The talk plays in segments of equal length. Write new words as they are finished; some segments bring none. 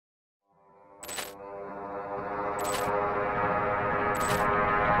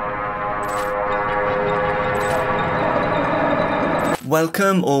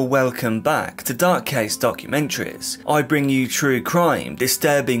Welcome or welcome back to Case Documentaries. I bring you true crime,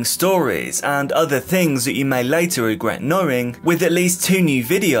 disturbing stories and other things that you may later regret knowing, with at least 2 new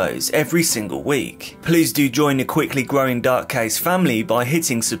videos every single week. Please do join the quickly growing Case family by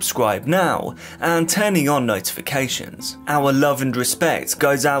hitting subscribe now and turning on notifications. Our love and respect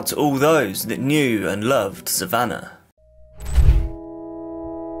goes out to all those that knew and loved Savannah.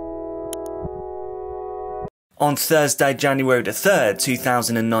 On Thursday, January the 3rd,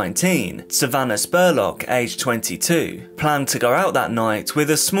 2019, Savannah Spurlock, aged 22, planned to go out that night with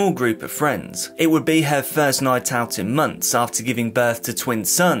a small group of friends. It would be her first night out in months after giving birth to twin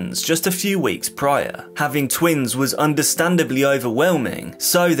sons just a few weeks prior. Having twins was understandably overwhelming,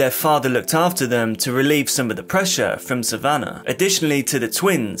 so their father looked after them to relieve some of the pressure from Savannah. Additionally to the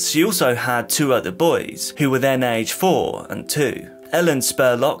twins, she also had 2 other boys, who were then aged 4 and 2. Ellen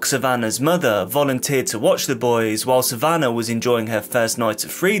Spurlock, Savannah's mother, volunteered to watch the boys while Savannah was enjoying her first night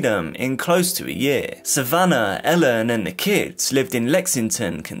of freedom in close to a year. Savannah, Ellen and the kids lived in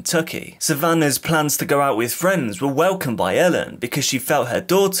Lexington, Kentucky. Savannah's plans to go out with friends were welcomed by Ellen because she felt her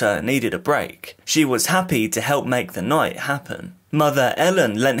daughter needed a break. She was happy to help make the night happen. Mother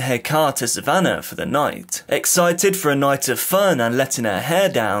Ellen lent her car to Savannah for the night. Excited for a night of fun and letting her hair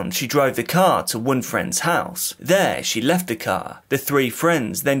down, she drove the car to one friend's house. There, she left the car. The 3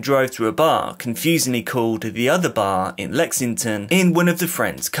 friends then drove to a bar, confusingly called the other bar in Lexington, in one of the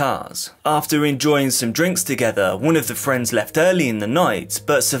friends' cars. After enjoying some drinks together, one of the friends left early in the night,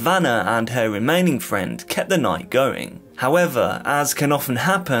 but Savannah and her remaining friend kept the night going. However, as can often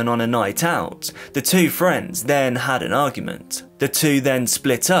happen on a night out, the 2 friends then had an argument. The 2 then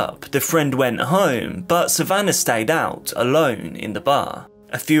split up, the friend went home, but Savannah stayed out alone in the bar.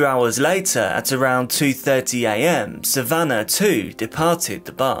 A few hours later, at around 2:30 AM, Savannah too departed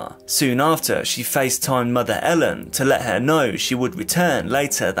the bar. Soon after, she FaceTimed Mother Ellen to let her know she would return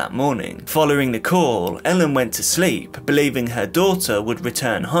later that morning. Following the call, Ellen went to sleep, believing her daughter would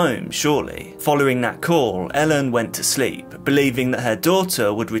return home shortly. Following that call, Ellen went to sleep, believing that her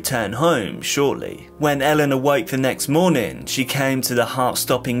daughter would return home shortly. When Ellen awoke the next morning, she came to the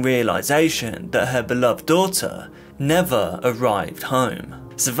heart-stopping realization that her beloved daughter never arrived home.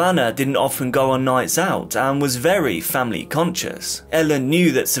 Savannah didn't often go on nights out and was very family conscious. Ellen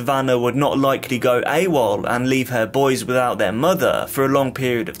knew that Savannah would not likely go AWOL and leave her boys without their mother for a long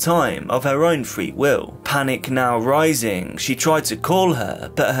period of time of her own free will. Panic now rising, she tried to call her,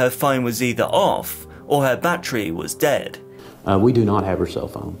 but her phone was either off or her battery was dead. We do not have her cell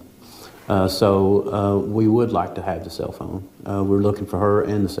phone. So we would like to have the cell phone. We're looking for her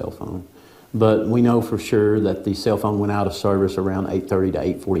and the cell phone. But we know for sure that the cell phone went out of service around 8:30 to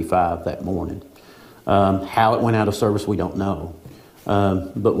 8:45 that morning. How it went out of service, we don't know.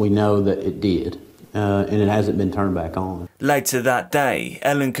 But we know that it did, and it hasn't been turned back on. Later that day,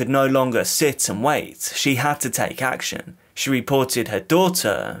 Ellen could no longer sit and wait. She had to take action. She reported her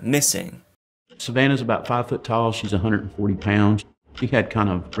daughter missing. Savannah's about 5 foot tall. She's 140 pounds. She had kind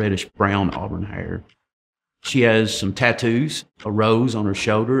of reddish brown auburn hair. She has some tattoos, a rose on her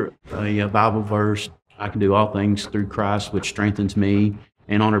shoulder, a Bible verse, I can do all things through Christ, which strengthens me.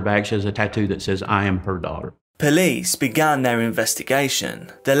 And on her back, she has a tattoo that says, I am her daughter. Police began their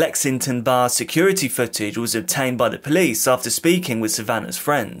investigation. The Lexington bar security footage was obtained by the police after speaking with Savannah's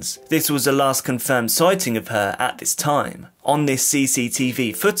friends. This was the last confirmed sighting of her at this time. On this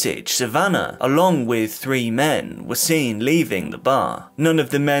CCTV footage, Savannah, along with 3 men, were seen leaving the bar. None of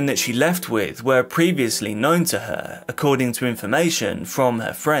the men that she left with were previously known to her, according to information from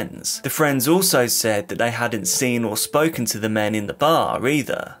her friends. The friends also said that they hadn't seen or spoken to the men in the bar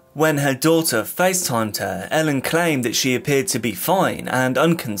either. When her daughter FaceTimed her, Ellen claimed that she appeared to be fine and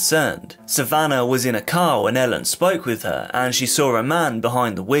unconcerned. Savannah was in a car when Ellen spoke with her and she saw a man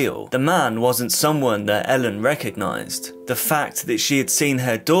behind the wheel. The man wasn't someone that Ellen recognised. The fact that she had seen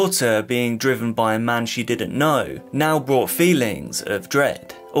her daughter being driven by a man she didn't know now brought feelings of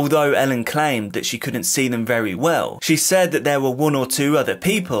dread. Although Ellen claimed that she couldn't see them very well, she said that there were 1 or 2 other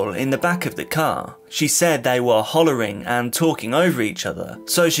people in the back of the car. She said they were hollering and talking over each other,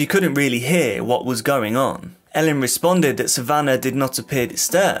 so she couldn't really hear what was going on. Ellen responded that Savannah did not appear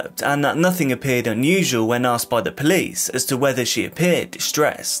disturbed and that nothing appeared unusual when asked by the police as to whether she appeared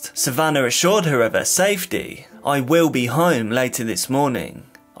distressed. Savannah assured her of her safety. I will be home later this morning,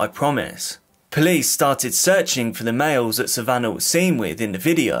 I promise. Police started searching for the males that Savannah was seen with in the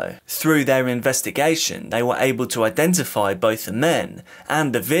video. Through their investigation, they were able to identify both the men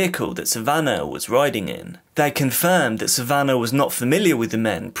and the vehicle that Savannah was riding in. They confirmed that Savannah was not familiar with the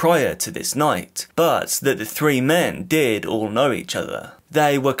men prior to this night, but that the 3 men did all know each other.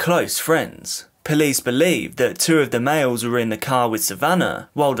 They were close friends. Police believe that 2 of the males were in the car with Savannah,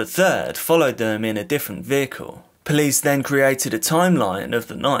 while the 3rd followed them in a different vehicle. Police then created a timeline of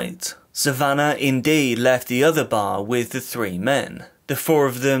the night. Savannah indeed left the other bar with the 3 men. The 4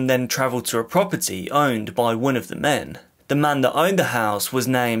 of them then travelled to a property owned by one of the men. The man that owned the house was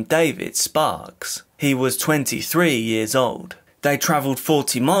named David Sparks. He was 23 years old. They travelled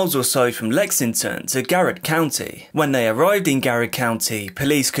 40 miles or so from Lexington to Garrett County. When they arrived in Garrett County,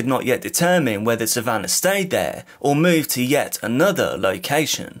 police could not yet determine whether Savannah stayed there or moved to yet another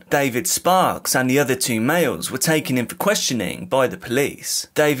location. David Sparks and the other 2 males were taken in for questioning by the police.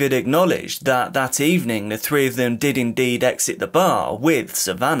 David acknowledged that that evening the 3 of them did indeed exit the bar with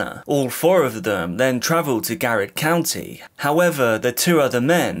Savannah. All 4 of them then travelled to Garrett County. However, the 2 other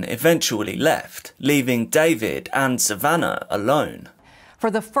men eventually left, leaving David and Savannah alone. For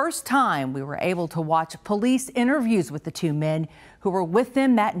the first time, we were able to watch police interviews with the 2 men who were with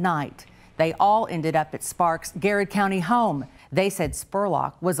them that night. They all ended up at Sparks' Garrett County home. They said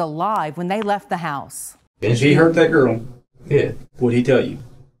Spurlock was alive when they left the house. And he hurt that girl? Yeah. What'd he tell you?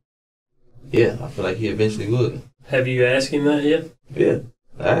 Yeah, I feel like he eventually would. Have you asked him that yet? Yeah.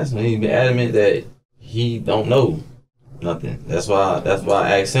 I asked him. He's been adamant that he don't know nothing. That's why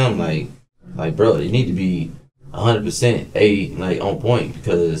I asked him, like, bro, you need to be 100% like on point,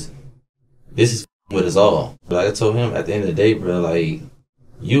 because this is with us all. But like I told him, at the end of the day, bro, like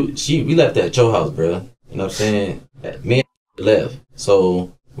we left at your house, bro. You know what I'm saying? Me and left.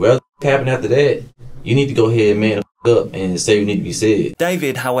 So whatever happened after that, you need to go ahead, man, up and say what need to be said.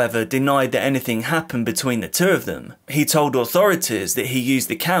 David, however, denied that anything happened between the 2 of them. He told authorities that he used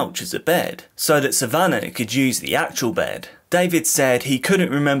the couch as a bed, so that Savannah could use the actual bed. David said he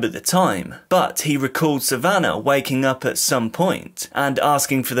couldn't remember the time, but he recalled Savannah waking up at some point and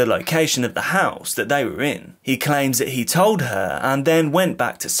asking for the location of the house that they were in. He claims that he told her and then went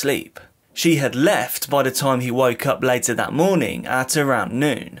back to sleep. She had left by the time he woke up later that morning at around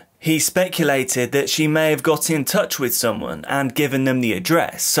noon. He speculated that she may have got in touch with someone and given them the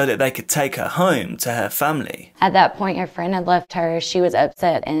address so that they could take her home to her family. At that point, her friend had left her. She was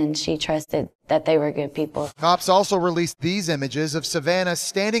upset and she trusted that they were good people. Cops also released these images of Savannah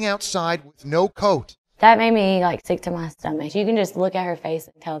standing outside with no coat. That made me sick to my stomach. You can just look at her face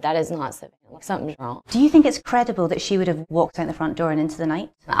and tell that is not Savannah. Something's wrong. Do you think it's credible that she would have walked out the front door and into the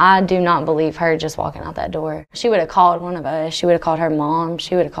night? I do not believe her just walking out that door. She would have called one of us. She would have called her mom.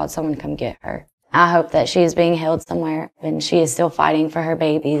 She would have called someone to come get her. I hope that she is being held somewhere and she is still fighting for her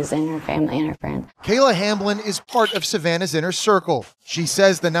babies and her family and her friends. Kayla Hamblin is part of Savannah's inner circle. She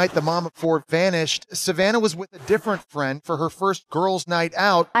says the night the mom of 4 vanished, Savannah was with a different friend for her first girls' night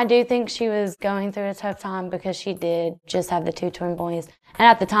out. I do think she was going through a tough time because she did just have the 2 twin boys. And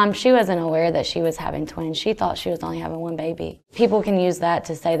at the time, she wasn't aware that she was having twins. She thought she was only having 1 baby. People can use that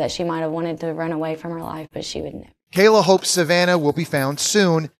to say that she might have wanted to run away from her life, but she would never. Kayla hopes Savannah will be found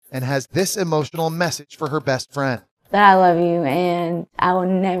soon and has this emotional message for her best friend. That I love you and I will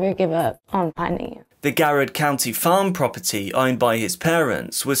never give up on finding you. The Garrett County farm property owned by his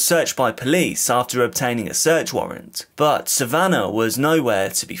parents was searched by police after obtaining a search warrant, but Savannah was nowhere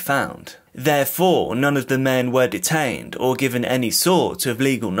to be found. Therefore, none of the men were detained or given any sort of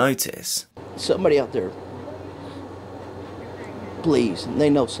legal notice. Somebody out there, please, they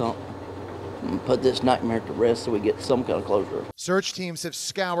know something. Put this nightmare to rest so we get some kind of closure. Search teams have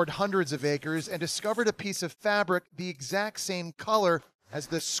scoured hundreds of acres and discovered a piece of fabric the exact same color as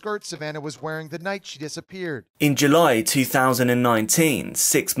the skirt Savannah was wearing the night she disappeared. In July 2019,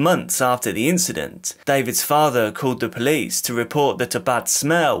 6 months after the incident, David's father called the police to report that a bad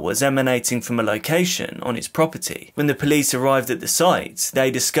smell was emanating from a location on his property. When the police arrived at the site,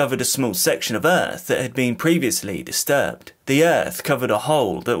 they discovered a small section of earth that had been previously disturbed. The earth covered a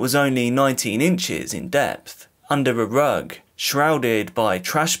hole that was only 19 inches in depth. Under a rug, shrouded by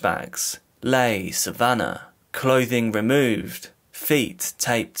trash bags, lay Savannah, clothing removed, feet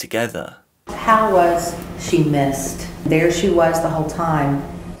taped together. How was she missed? There she was the whole time.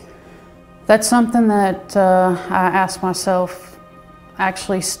 That's something that I ask myself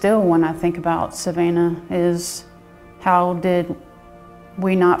actually still when I think about Savannah, is how did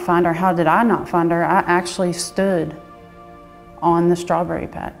we not find her? How did I not find her? I actually stood on the strawberry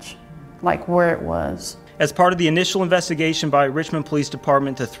patch, like where it was. As part of the initial investigation by Richmond Police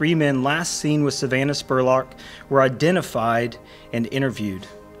Department, the 3 men last seen with Savannah Spurlock were identified and interviewed,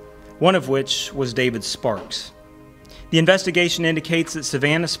 one of which was David Sparks. The investigation indicates that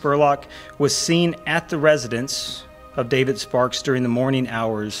Savannah Spurlock was seen at the residence of David Sparks during the morning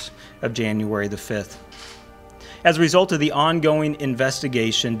hours of January the 5th. As a result of the ongoing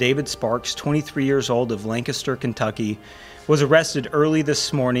investigation, David Sparks, 23 years old, of Lancaster, Kentucky, was arrested early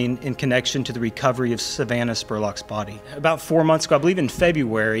this morning in connection to the recovery of Savannah Spurlock's body. About 4 months ago, I believe in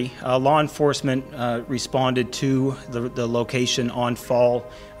February, law enforcement responded to the location on Fall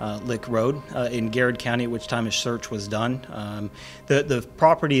Lick Road in Garrett County, at which time a search was done. The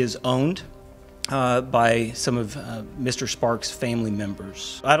property is owned by some of Mr. Sparks' family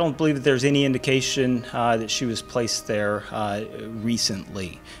members. I don't believe that there's any indication that she was placed there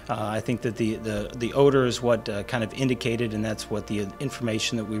recently. I think that the odor is what kind of indicated, and that's what the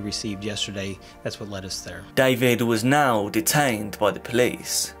information that we received yesterday, that's what led us there. David was now detained by the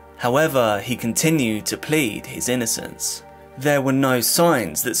police. However, he continued to plead his innocence. There were no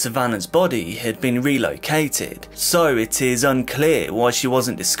signs that Savannah's body had been relocated, so it is unclear why she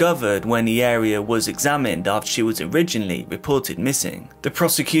wasn't discovered when the area was examined after she was originally reported missing. The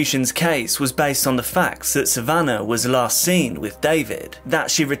prosecution's case was based on the facts that Savannah was last seen with David, that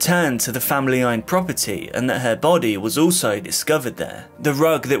she returned to the family-owned property, and that her body was also discovered there. The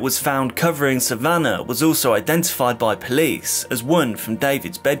rug that was found covering Savannah was also identified by police as one from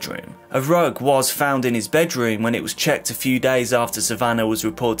David's bedroom. A rug was found in his bedroom when it was checked a few days after Savannah was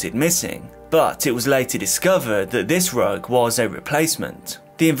reported missing, but it was later discovered that this rug was a replacement.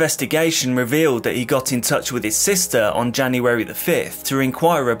 The investigation revealed that he got in touch with his sister on January the 5th to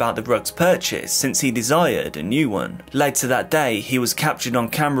inquire about the rug's purchase since he desired a new one. Later that day, he was captured on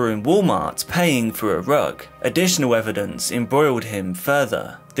camera in Walmart paying for a rug. Additional evidence embroiled him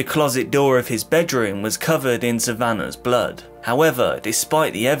further. The closet door of his bedroom was covered in Savannah's blood. However,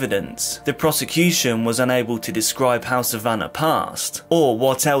 despite the evidence, the prosecution was unable to describe how Savannah passed, or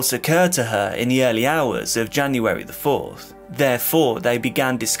what else occurred to her in the early hours of January the 4th. Therefore, they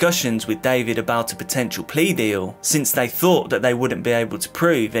began discussions with David about a potential plea deal, since they thought that they wouldn't be able to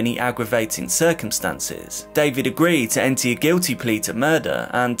prove any aggravating circumstances. David agreed to enter a guilty plea to murder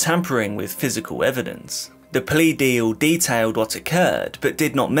and tampering with physical evidence. The plea deal detailed what occurred, but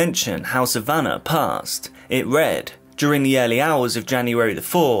did not mention how Savannah passed. It read, "During the early hours of January the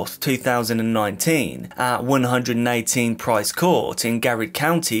 4th, 2019, at 118 Price Court in Garrett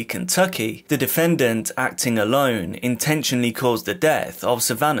County, Kentucky, the defendant, acting alone, intentionally caused the death of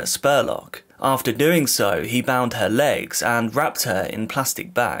Savannah Spurlock. After doing so, he bound her legs and wrapped her in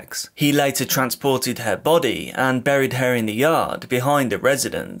plastic bags. He later transported her body and buried her in the yard behind a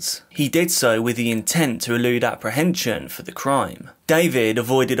residence. He did so with the intent to elude apprehension for the crime." David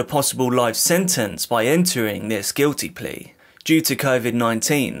avoided a possible life sentence by entering this guilty plea. Due to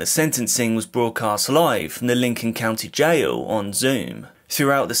COVID-19, the sentencing was broadcast live from the Lincoln County Jail on Zoom.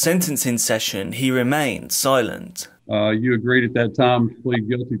 Throughout the sentencing session, he remained silent. You agreed at that time to plead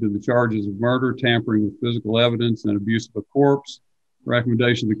guilty to the charges of murder, tampering with physical evidence, and abuse of a corpse.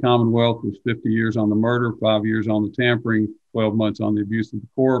 Recommendation of the Commonwealth was 50 years on the murder, 5 years on the tampering, 12 months on the abuse of the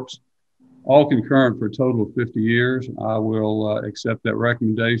corpse. All concurrent for a total of 50 years. I will accept that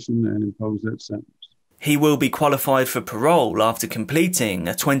recommendation and impose that sentence. He will be qualified for parole after completing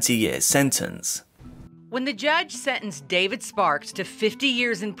a 20-year sentence. When the judge sentenced David Sparks to 50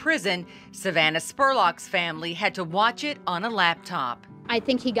 years in prison, Savannah Spurlock's family had to watch it on a laptop. I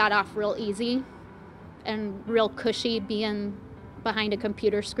think he got off real easy and real cushy being behind a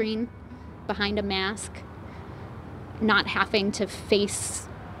computer screen, behind a mask, not having to face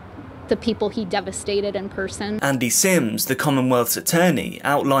the people he devastated in person. Andy Sims, the Commonwealth's attorney,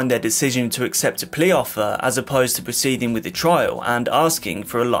 outlined their decision to accept a plea offer as opposed to proceeding with the trial and asking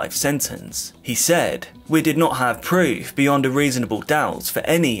for a life sentence. He said, "We did not have proof beyond a reasonable doubt for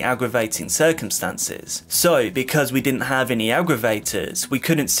any aggravating circumstances. So, because we didn't have any aggravators, we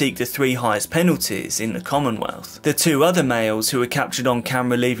couldn't seek the 3 highest penalties in the Commonwealth. The 2 other males who were captured on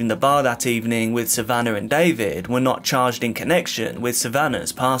camera leaving the bar that evening with Savannah and David were not charged in connection with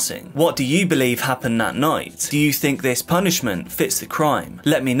Savannah's passing. What do you believe happened that night? Do you think this punishment fits the crime?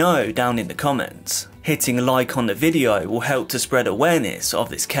 Let me know down in the comments." Hitting a like on the video will help to spread awareness of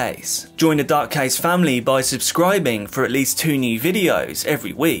this case. Join the Dark Case family by subscribing for at least 2 new videos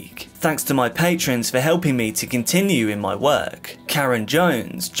every week. Thanks to my patrons for helping me to continue in my work: Karen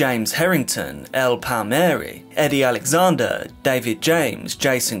Jones, James Harrington, L. Palmieri, Eddie Alexander, David James,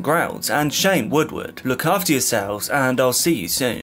 Jason Grout, and Shane Woodward. Look after yourselves, and I'll see you soon.